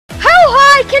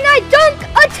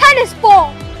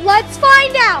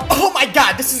my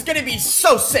god, this is gonna be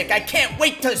so sick. I can't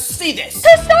wait to see this. To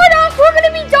start off, we're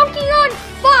gonna be dunking on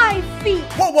 5 feet.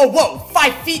 Whoa, whoa, whoa.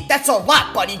 5 feet? That's a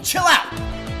lot, buddy. Chill out.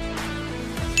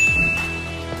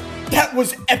 That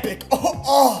was epic.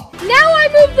 Oh. Now I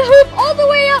move the hoop all the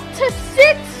way up to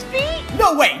 6 feet.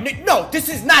 No way. No, this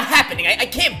is not happening. I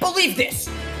can't believe this.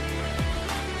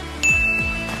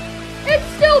 It's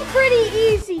still pretty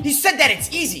easy. He said that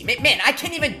it's easy. Man, I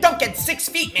can't even dunk at 6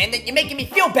 feet, man. You're making me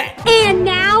feel bad. And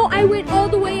now I went all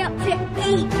the way up to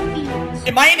 8 feet.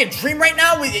 Am I in a dream right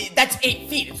now? That's 8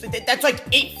 feet. That's like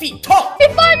 8 feet tall.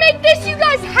 If I make this, you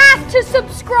guys have to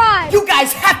subscribe. You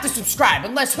guys have to subscribe,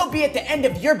 unless he'll be at the end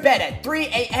of your bed at 3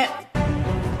 a.m.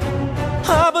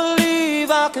 I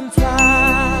believe I can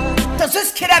fly. Does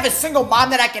this kid have a single mom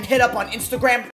that I can hit up on Instagram?